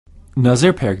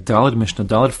Nazir Perik Daled Mishnah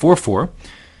Daled 4:4.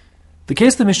 The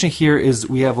case of the Mishnah here is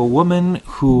we have a woman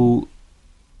who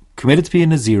committed to be a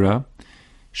Nazira.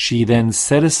 She then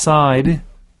set aside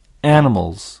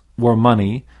animals or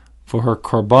money for her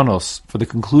korbanos, for the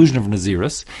conclusion of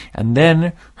Naziris, and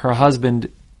then her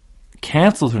husband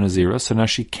canceled her Nazira, so now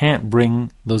she can't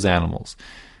bring those animals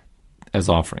as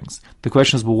offerings. The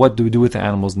question is, well, what do we do with the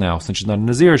animals now? Since she's not a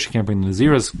Nazira, she can't bring the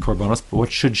Nazira's korbanos, but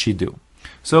what should she do?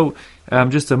 So,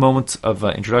 just a moment of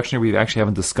introduction here. We actually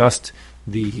haven't discussed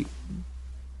the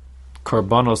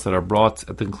korbanos that are brought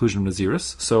at the conclusion of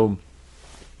Naziris. So,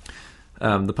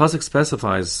 the pasuk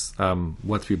specifies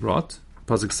what to be brought.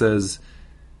 The pasuk says,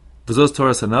 "V'zos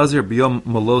Torah Nazir b'yom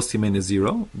molos yimei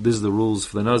Naziro." These are the rules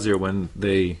for the Nazir when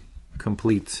they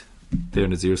complete their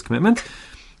Nazir's commitment.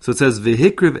 So it says,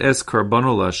 "V'hikriv es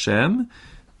karbano l'Hashem."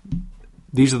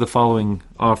 These are the following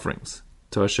offerings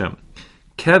to Hashem.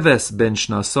 Keves ben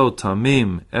shnaso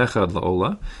tamim echad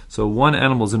la'ola. So one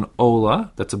animal is an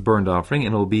ola, that's a burned offering,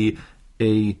 and it will be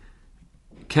a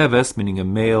keves, meaning a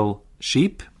male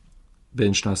sheep,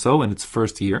 ben shnaso, in its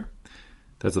first year.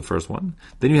 That's the first one.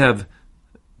 Then you have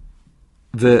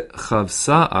the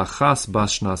chavsa achas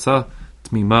bas shnasa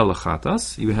tmima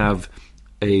lachatas. You have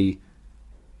a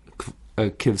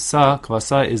kivsa.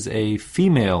 Kvasa is a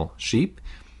female sheep,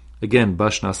 again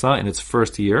bas shnasa, in its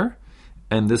first year.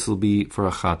 And this will be for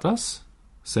a chatas,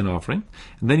 sin offering.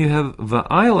 And then you have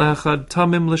va'ayil echad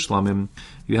tamim l'shlamim.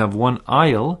 You have one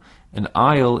ayil. An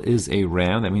ayil is a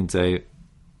ram. That means a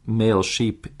male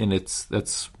sheep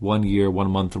that's 1 year, 1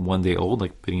 month, and 1 day old,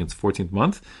 like being its 14th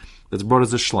month. That's brought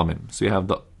as a shlamim. So you have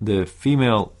the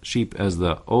female sheep as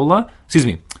the ola.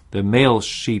 The male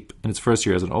sheep in its first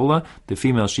year as an ola. The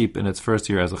female sheep in its first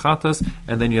year as a chatas.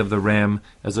 And then you have the ram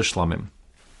as a shlamim.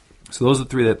 So those are the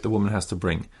three that the woman has to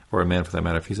bring, or a man for that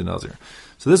matter, if he's a Nazir.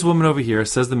 So this woman over here,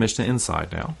 says the Mishnah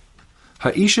inside now,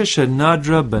 Ha'isha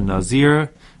shenadra ben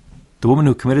Nazir, the woman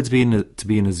who committed to be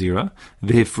a Nazira,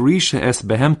 v'hifrisha es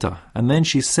behemta, and then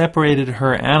she separated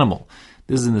her animal.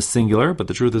 This is in the singular, but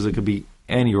the truth is it could be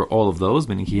any or all of those,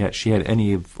 meaning she had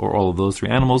any or all of those three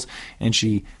animals, and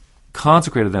she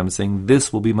consecrated them, saying,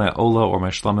 "This will be my ola or my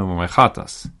shlamim or my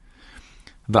chatas."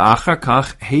 V'achar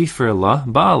kach heifer la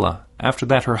ba'ala. After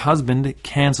that, her husband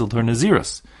canceled her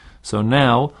Naziris. So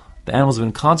now, the animals have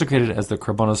been consecrated as the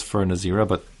korbanos for a Nazira,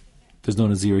 but there's no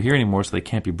Nazira here anymore, so they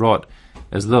can't be brought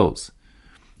as those.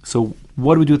 So,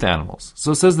 what do we do with the animals?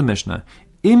 So it says the Mishnah,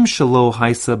 Im shalo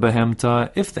haisa behemta,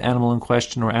 if the animal in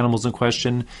question or animals in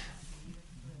question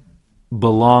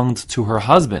belonged to her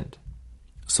husband,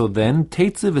 so then,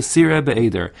 teitze v'sira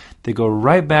be'eder, they go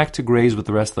right back to graze with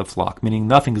the rest of the flock, meaning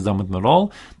nothing is done with them at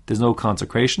all, there's no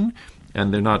consecration,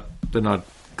 and they're not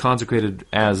consecrated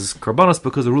as korbanos,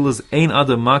 because the rule is ein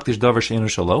adam makdish davar she'enu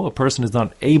shalo. A person is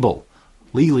not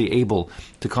legally able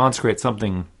to consecrate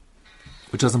something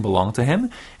which doesn't belong to him.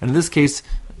 And in this case,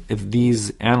 if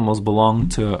these animals belong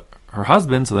to her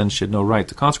husband, so then she had no right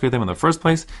to consecrate them in the first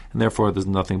place, and therefore there's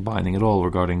nothing binding at all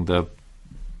regarding the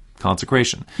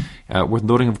consecration. Worth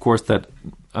noting, of course, that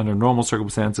under normal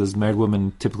circumstances, married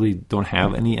women typically don't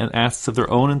have any assets of their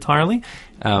own entirely.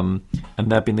 And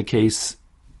that being the case,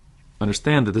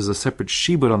 understand that there's a separate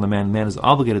shibud on the man. Man is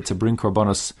obligated to bring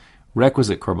korbanos,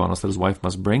 requisite korbanos that his wife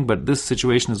must bring, but this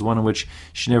situation is one in which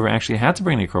she never actually had to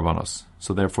bring any korbanos.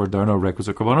 So therefore, there are no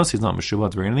requisite korbanos. He's not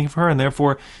meshubah to bring anything for her, and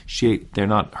therefore, they're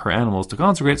not her animals to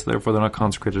consecrate, so therefore they're not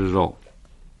consecrated at all.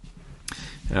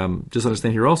 Just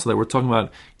understand here also that we're talking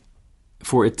about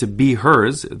for it to be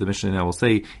hers. The Mishnah now will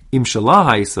say, Im shalah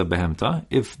haisa behemta,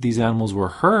 if these animals were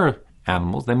her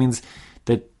animals, that means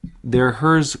that they're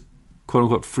hers, quote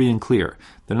unquote, free and clear.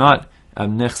 They're not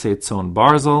nechse tzon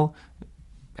barzel,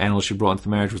 animals she brought into the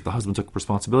marriage which the husband took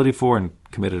responsibility for and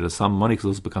committed a sum of money because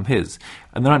those become his.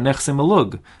 And they're not nechse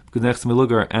melug, because nechse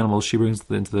melug are animals she brings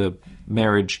into the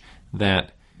marriage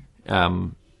that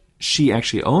she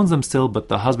actually owns them still, but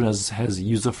the husband has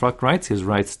usufruct rights. He has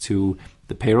rights to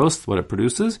the peiros, what it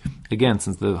produces. Again,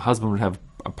 since the husband would have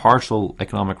a partial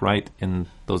economic right in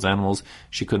those animals,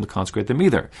 she couldn't consecrate them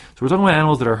either. So we're talking about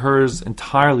animals that are hers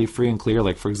entirely free and clear.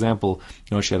 Like, for example,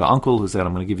 she had an uncle who said,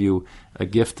 I'm going to give you a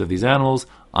gift of these animals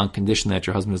on condition that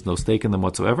your husband has no stake in them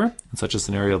whatsoever. In such a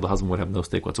scenario, the husband would have no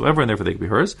stake whatsoever, and therefore they could be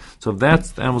hers. So if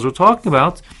that's the animals we're talking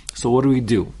about, so what do we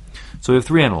do? So we have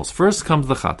three animals. First comes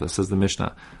the chatas, says the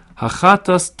Mishnah.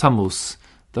 Hachatas tamus.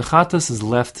 The chatas is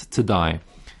left to die.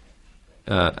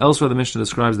 Elsewhere, the Mishnah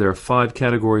describes there are 5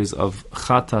 categories of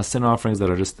chatas, sin offerings, that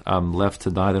are just left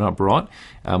to die. They're not brought.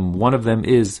 One of them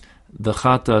is the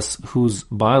chatas whose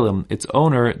bailim, its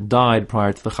owner, died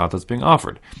prior to the chatas being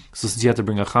offered. So since you have to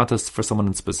bring a chatas for someone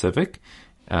in specific,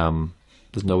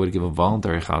 There's no way to give a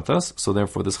voluntary chatas, so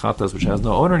therefore this chatas, which has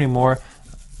no owner anymore,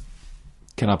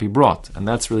 cannot be brought. And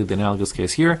that's really the analogous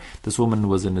case here. This woman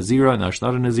was a Nazira, now she's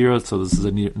not a Nazira, so this is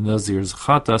a Nazir's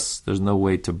chatas. There's no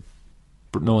one to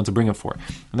bring it for.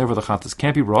 And therefore the chatas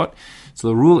can't be brought. So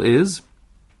the rule is,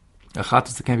 a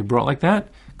chatas that can't be brought like that,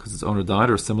 because its owner died,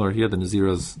 or similar here, the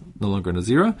Nazira is no longer a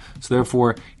Nazira. So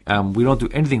therefore, we don't do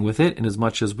anything with it in as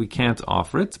much as we can't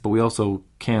offer it, but we also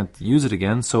can't use it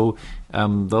again. So the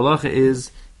halacha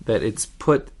is that it's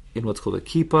put in what's called a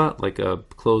kippah, like a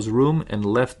closed room, and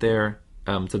left there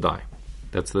to die.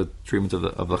 That's the treatment of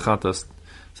the chatas.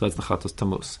 So that's the chatas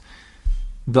tamus.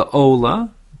 The ola,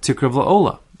 tikrav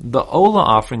la-ola. The ola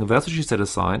offering, if that's what she set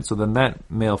aside, so then that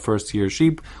male first-year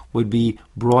sheep would be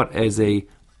brought as a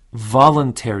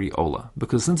voluntary ola,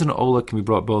 because since an ola can be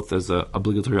brought both as an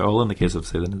obligatory ola in the case of,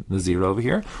 say, the Nazir over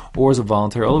here, or as a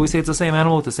voluntary ola, we say it's the same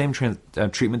animal with the same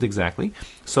treatment exactly.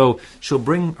 So she'll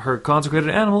bring her consecrated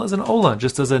animal as an ola,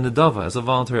 just as a nedava, as a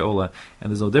voluntary ola, and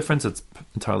there's no difference. It's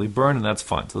entirely burned, and that's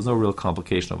fine. So there's no real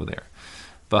complication over there.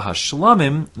 But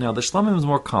hashlamim, now the shlamim is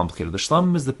more complicated. The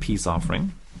shlamim is the peace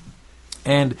offering.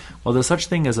 And while there's such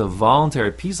thing as a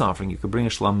voluntary peace offering, you could bring a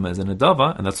shlamim as a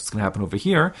nedava, and that's what's going to happen over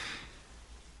here.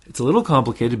 It's a little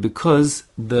complicated because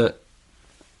the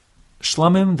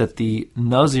shlamim that the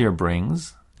Nazir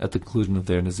brings at the conclusion of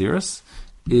their Naziris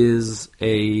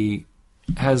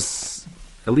has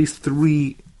at least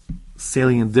 3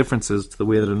 salient differences to the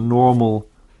way that a normal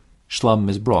shlamim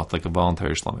is brought, like a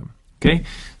voluntary shlamim. Okay?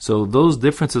 So those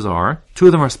differences are, 2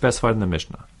 of them are specified in the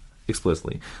Mishnah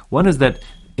explicitly. One is that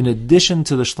in addition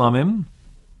to the shlamim,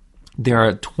 there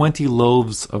are 20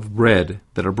 loaves of bread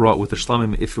that are brought with the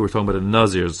shlamim if we were talking about a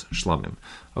Nazir's shlamim.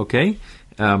 Okay?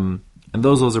 And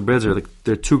those loaves of bread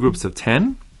there are 2 groups of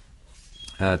 10.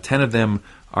 10 of them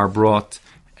are brought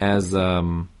as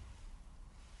chalus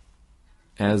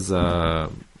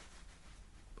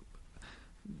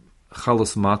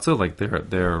matzah, like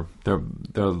they're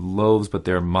loaves, but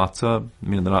they're matzah,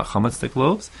 meaning they're not chametz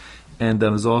loaves. And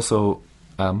then there's also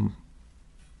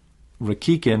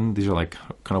rakikin, these are like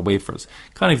kind of wafers.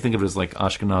 Kind of think of it as like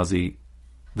Ashkenazi.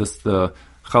 The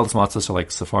chalus matzahs are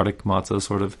like Sephardic matzah,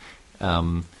 sort of,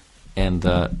 and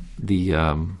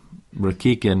the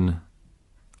rakikin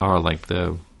are like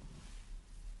the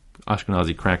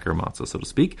Ashkenazi cracker matzah, so to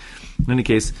speak. In any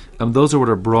case, those are what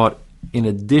are brought in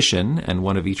addition, and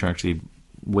one of each are actually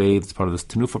waved as part of this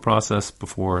tenufa process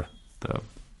before the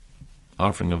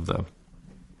offering of the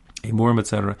Emurim,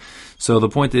 etc. So the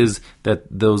point is that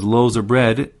those loaves of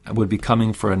bread would be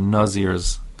coming for a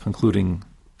Nazir's concluding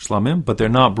shlamim, but they're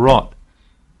not brought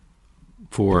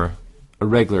for a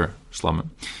regular shlamim.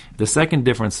 The second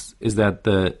difference is that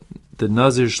the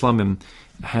Nazir shlamim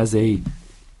has a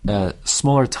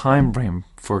smaller time frame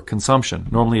for consumption.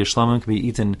 Normally a shlamim can be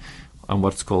eaten on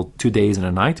what's called 2 days and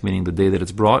a night, meaning the day that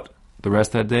it's brought, the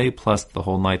rest of that day, plus the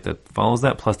whole night that follows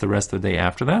that, plus the rest of the day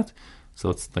after that. So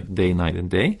it's like day, night, and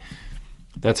day.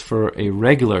 That's for a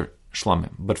regular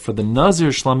shlamim. But for the Nazir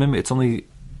shlamim, it's only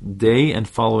day and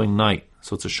following night.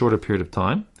 So it's a shorter period of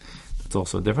time. That's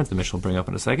also a difference. The Mishnah will bring up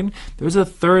in a second. There's a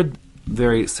third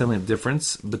very salient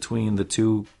difference between the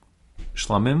 2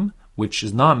 shlamim, which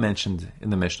is not mentioned in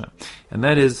the Mishnah. And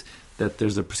that is that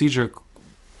there's a procedure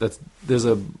that's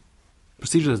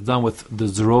done with the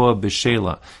zroa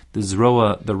b'shela, the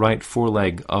zroa, the right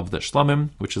foreleg of the shlamim,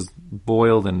 which is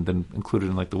boiled and then included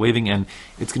in like the waving, and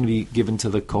it's going to be given to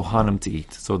the kohanim to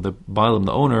eat. So the bailam,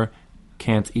 the owner,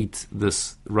 can't eat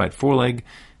this right foreleg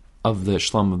of the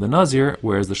shlam of the Nazir,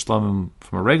 whereas the shlamim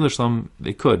from a regular shlam,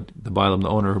 they could. The bailam, the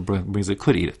owner who brings it,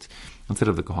 could eat it instead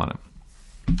of the kohanim.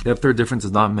 That third difference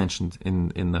is not mentioned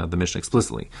in the Mishnah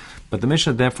explicitly. But the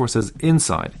Mishnah therefore says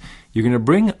inside, you're going to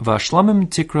bring v'ashlamim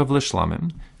tikrav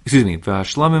l'shlamim,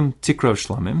 v'ashlamim tikrav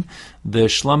shlamim, the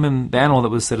shlamim, the animal that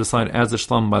was set aside as a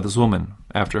shlam by this woman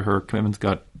after her commitment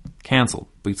got cancelled.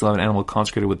 But you still have an animal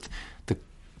consecrated with the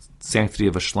sanctity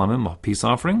of a shlamim, a peace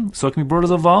offering, so it can be brought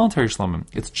as a voluntary shlamim.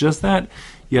 It's just that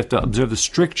you have to observe the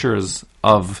strictures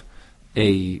of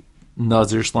a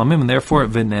Nazir shlamim, and therefore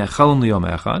v'ne'echalim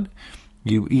liyom echad,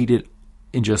 you eat it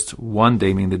in just one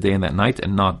day, meaning the day and that night,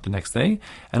 and not the next day.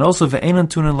 And also, ve'enan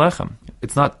tunin lechem.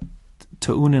 It's not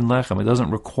tu'unin lechem. It doesn't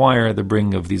require the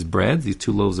bringing of these breads, these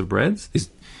 2 loaves of breads,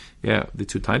 the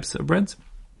 2 types of breads.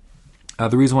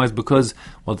 The reason why is because,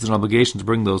 well, there's an obligation to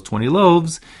bring those 20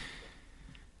 loaves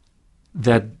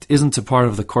that isn't a part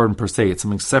of the korban per se. It's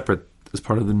something separate as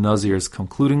part of the Nazir's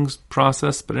concluding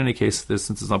process. But in any case,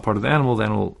 since it's not part of the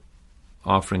animal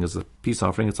offering is a peace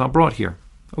offering, it's not brought here.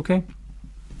 Okay?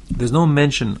 There's no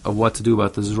mention of what to do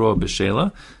about the zroa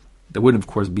b'shela. There wouldn't, of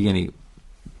course, be any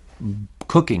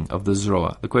cooking of the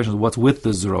zroa. The question is, what's with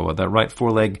the zroa? That right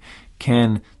foreleg,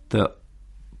 can the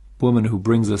woman who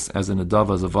brings this as an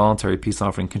adava, as a voluntary peace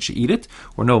offering, can she eat it?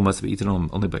 Or no, it must be eaten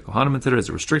only by Kohanim and Titter? Is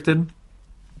it restricted?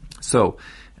 So,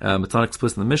 it's not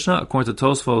explicit in the Mishnah. According to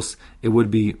Tosfos, it would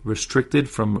be restricted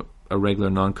from a regular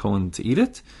non-Kohen to eat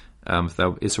it. If that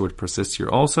Isser would persist here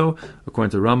also.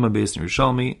 According to Rambam, based in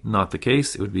Yerushalmi, not the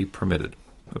case. It would be permitted.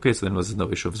 Okay, so then there's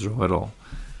no issue of Zroa at all.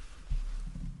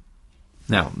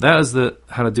 Now, that is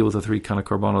how to deal with the three kind of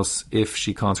korbanos if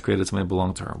she consecrated something that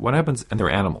belonged to her. What happens, and they're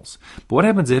animals. But what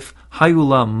happens if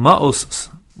hayula ma'os,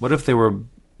 what if they were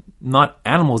not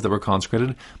animals that were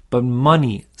consecrated, but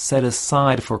money set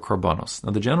aside for korbanos?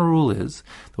 Now, the general rule is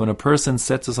that when a person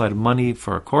sets aside money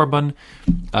for a korban,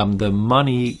 the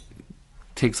money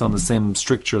takes on the same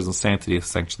strictures and sanctity,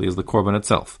 essentially, as the korban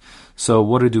itself. So,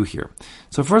 what do we do here?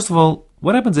 So, first of all,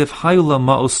 what happens if hayula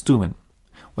ma'os tumen?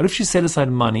 What if she set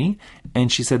aside money and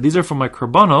she said, these are for my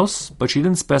korbanos, but she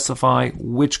didn't specify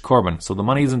which korban? So the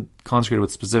money isn't consecrated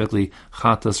with specifically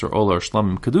chatas or ola or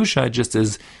shlamim kedusha, it just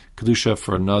is kedusha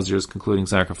for Nazir's concluding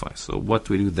sacrifice. So what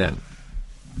do we do then?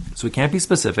 So we can't be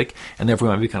specific, and therefore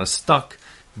we might be kind of stuck.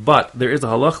 But there is a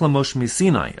halach l'Moshe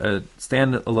Sinai, a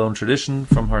stand-alone tradition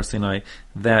from Har Sinai,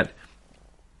 that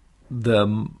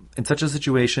in such a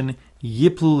situation,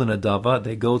 Yiplu and Nadava,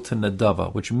 they go to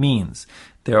Nadava, which means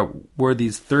there were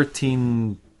these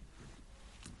 13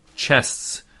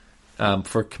 chests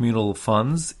for communal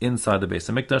funds inside the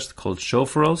Beis HaMikdash called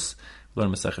shofaros,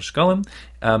 learn Masechah Shkalim,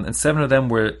 and 7 of them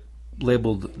were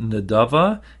labeled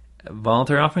Nadava,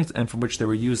 voluntary offerings, and from which they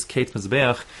were used Kate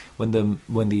Mizbeach when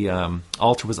the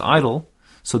altar was idle.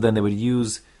 So then they would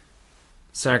use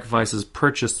sacrifices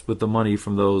purchased with the money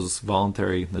from those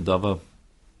voluntary Nadava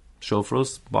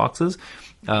shofaros boxes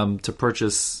to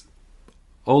purchase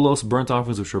olos, burnt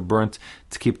offerings, which were burnt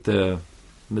to keep the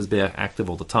Mizbeach active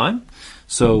all the time.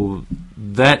 So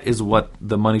that is what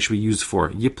the money should be used for.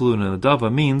 Yiplu and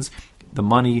Nadava means the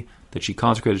money that she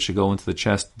consecrated should go into the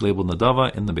chest labeled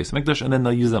Nadava in the Beis HaMikdash, and then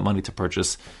they'll use that money to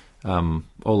purchase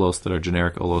olos that are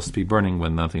generic olos to be burning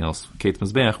when nothing else, Kate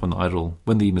Mizbeach,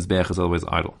 when the Mizbeach is otherwise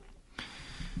idle.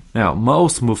 Now,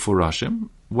 Ma'os Mufurashim,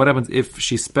 what happens if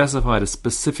she specified a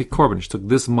specific korban? She took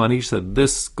this money, she said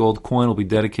this gold coin will be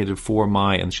dedicated for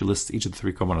and she lists each of the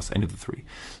three korbanos, any of the three.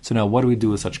 So now what do we do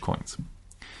with such coins?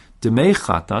 Demei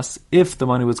chatas, if the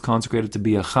money was consecrated to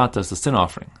be a chatas, a sin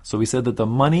offering. So we said that the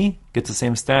money gets the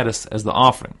same status as the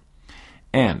offering.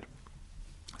 And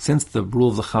since the rule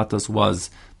of the chatas was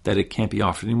that it can't be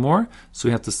offered anymore, so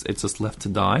it's just left to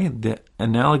die. The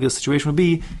analogous situation would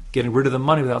be getting rid of the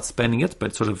money without spending it,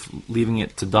 but sort of leaving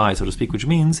it to die, so to speak, which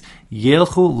means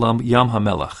Yelchu Yam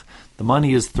HaMelach. The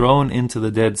money is thrown into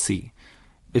the Dead Sea.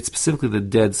 It's specifically the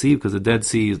Dead Sea, because the Dead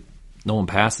Sea, no one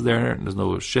passes there, there's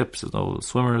no ships, there's no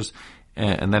swimmers,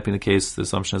 and that being the case, the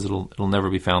assumption is it'll never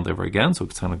be found ever again, so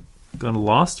it's kind of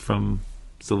lost from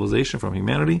civilization, from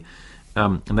humanity,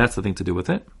 and that's the thing to do with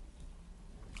it.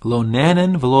 Lo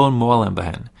nanen v'lo mo'alem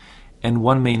behen, and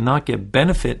one may not get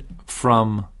benefit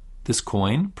from this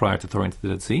coin prior to throwing it to the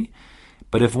Dead Sea,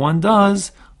 but if one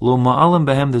does, lo ma'alem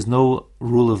behem, there's no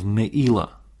rule of me'ila,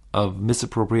 of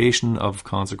misappropriation of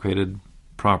consecrated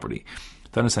property.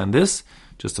 To understand this,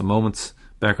 just a moment's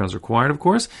background is required, of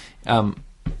course.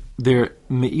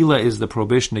 Me'ila is the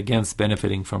prohibition against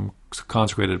benefiting from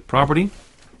consecrated property.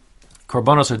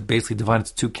 Korbanos are basically divided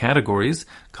into two categories,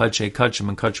 Kadshe Kachim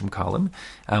and Kachim Kalim.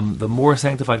 The more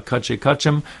sanctified Kadshe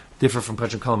Kachim differ from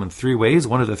Kachim Kalim in 3 ways.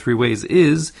 One of the 3 ways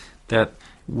is that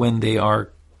when the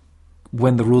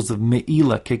rules of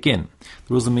Me'ila kick in.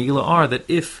 The rules of Me'ila are that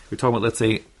if you're talking about, let's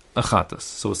say, a chatas,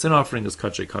 so a sin offering is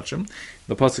Kadshe Kachim.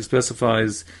 The pasuk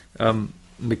specifies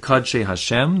Mikadshe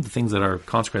Hashem, the things that are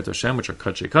consecrated to Hashem, which are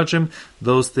Kadshe Kachim.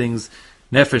 Those things,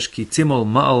 Nefesh ki timol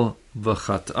ma'al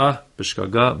v'chat'ah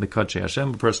b'shkaga mikadshe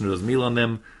Hashem, a person who does meal on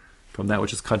them from that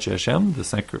which is kadshe Hashem,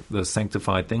 the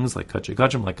sanctified things like kadshe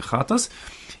kachim, like a chatas.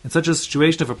 In such a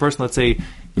situation, if a person, let's say,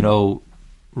 rode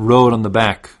on the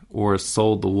back or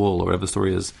sold the wool or whatever the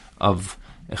story is of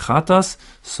a chatas,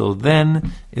 so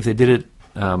then if they did it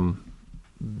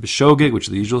b'shogeg, which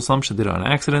is the usual assumption, did it on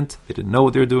accident, they didn't know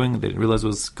what they were doing, they didn't realize it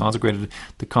was consecrated,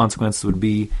 the consequences would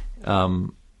be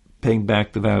paying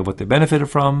back the value of what they benefited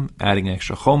from, adding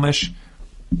extra chomesh,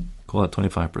 call that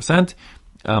 25%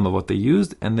 of what they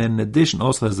used, and then in addition,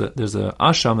 also there's a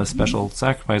asham, a special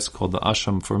sacrifice called the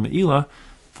asham for me'ila,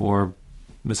 for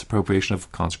misappropriation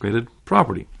of consecrated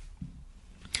property.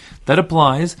 That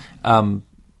applies to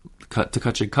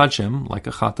kadshe kachim, like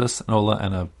a chatas, an ola,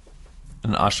 and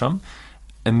an asham,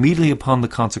 immediately upon the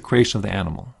consecration of the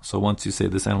animal. So once you say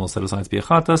this animal is set aside to be a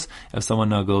chatas, if someone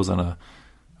now goes on a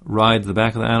rides the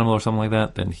back of the animal or something like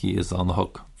that, then he is on the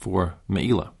hook for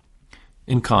me'ilah.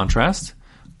 In contrast,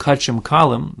 kachim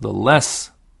kalim, the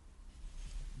less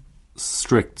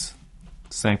strict,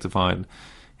 sanctified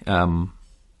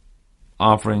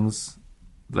offerings,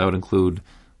 that would include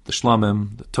the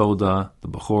shlamim, the toda, the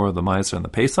bechor, the meiser, and the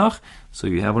pesach. So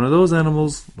you have one of those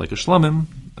animals, like a shlamim,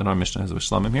 and our Mishnah has a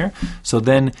shlamim here. So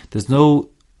then there's no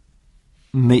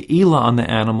me'ilah on the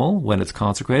animal when it's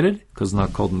consecrated, because it's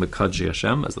not called mekaji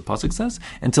Hashem, as the pasuk says,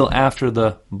 until after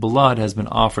the blood has been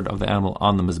offered of the animal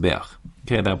on the mizbeach.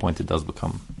 Okay, at that point it does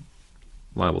become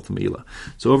liable to me'ilah.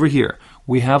 So over here,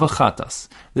 we have a chatas.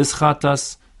 This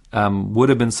chatas would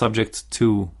have been subject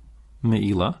to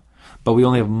me'ilah, but we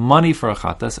only have money for a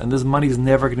chatas, and this money is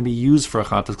never going to be used for a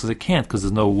chatas because it can't, because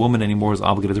there's no woman anymore who's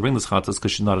obligated to bring this chatas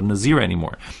because she's not a Nazir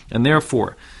anymore. And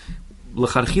therefore,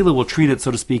 l'chadchila will treat it,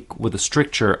 so to speak, with a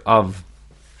stricture of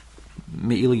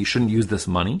me'ilah, you shouldn't use this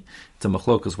money. It's a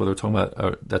machlokas, whether we're talking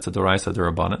about that's a doraisa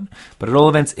derabanan. But at all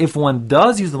events, if one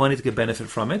does use the money to get benefit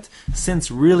from it, since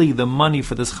really the money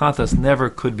for this chatas never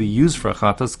could be used for a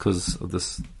chatas because of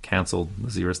this cancelled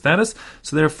Nazir status,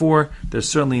 so therefore there's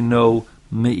certainly no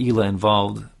me'ilah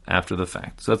involved after the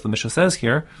fact. So that's what the Mishnah says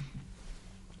here.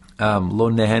 Lo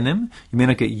nehenim, you may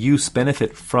not get use,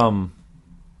 benefit from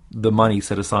the money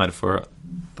set aside for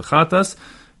the chatas.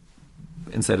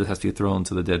 Instead, it has to be thrown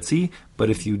to the Dead Sea. But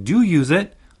if you do use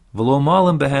it, v'lo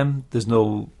malim behem, there's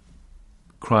no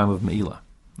crime of me'ilah.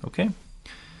 Okay?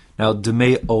 Now,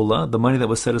 demei ola, the money that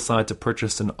was set aside to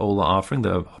purchase an ola offering,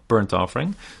 the burnt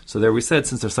offering. So there we said,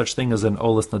 since there's such thing as an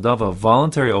olas nadava,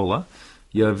 voluntary ola,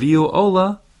 yaviu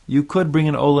ola, you could bring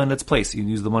an ola in its place. You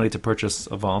use the money to purchase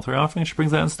a voluntary offering, she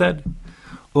brings that instead.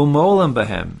 Umolim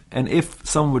behem, and if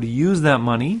someone would use that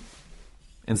money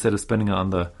instead of spending it on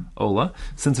the ola,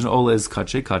 since an ola is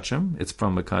kache kachim, it's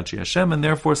from a kachi Hashem, and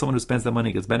therefore someone who spends that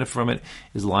money, gets benefit from it,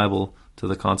 is liable to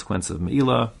the consequence of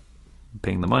me'ilah,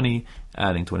 paying the money,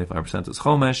 adding 25% as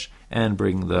chomesh, and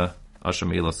bringing the asher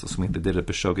me'ilah, so assuming they did it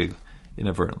b'shogeg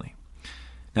inadvertently.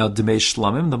 Now, demei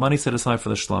shlamim, the money set aside for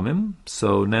the shlamim.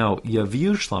 So now,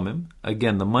 yaviu shlamim,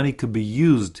 again, the money could be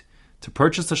used to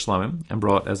purchase the shlamim and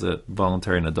brought as a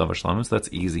voluntary nadava shlamim, so that's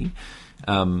easy.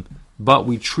 But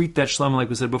we treat that shlamim, like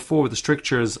we said before, with the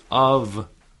strictures of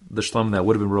the shlamim that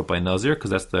would have been brought by Nazir, because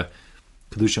that's the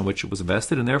kedusha in which it was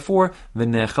invested, and therefore,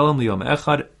 v'ne'echalim liyom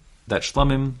echad, that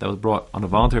shlamim that was brought on a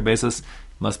voluntary basis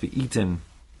must be eaten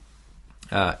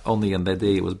only on that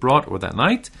day it was brought, or that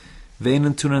night.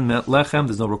 Ve'ein tunan lechem,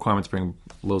 there's no requirement to bring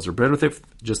loaves of bread with it,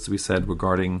 just as we said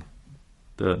regarding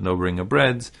the no bringing of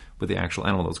bread with the actual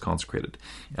animal that was consecrated.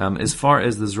 As far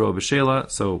as the zroa b'shela,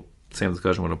 so same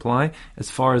discussion would apply. As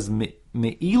far as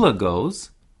me'ilah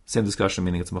goes, same discussion,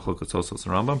 meaning it's machlokas Tosfos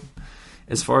and Rambam.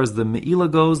 As far as the me'ilah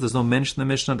goes, there's no mention in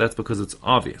the Mishnah. That's because it's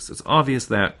obvious. It's obvious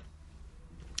that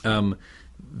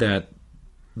that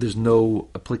there's no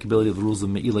applicability of the rules of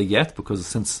me'ilah yet, because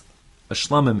since a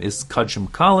shlamim is kachim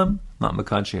kalim, not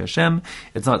mekachi Hashem,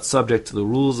 it's not subject to the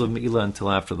rules of me'ilah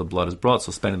until after the blood is brought.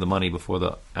 So spending the money before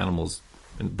the animal's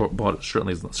bought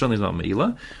certainly is not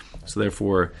me'ilah. So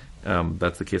therefore,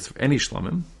 that's the case for any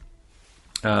shlamim.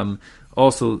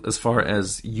 Also, as far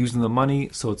as using the money,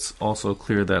 so it's also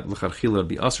clear that l'chadchila would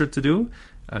be usher to do,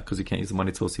 because you can't use the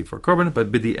money totally for a korban.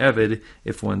 But b'di evid,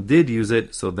 if one did use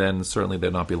it, so then certainly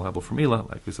they'd not be liable for me'ilah,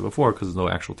 like we said before, because there's no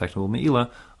actual technical me'ilah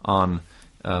on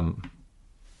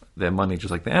their money,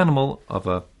 just like the animal of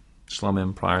a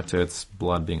shlamim prior to its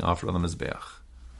blood being offered on the mizbeach.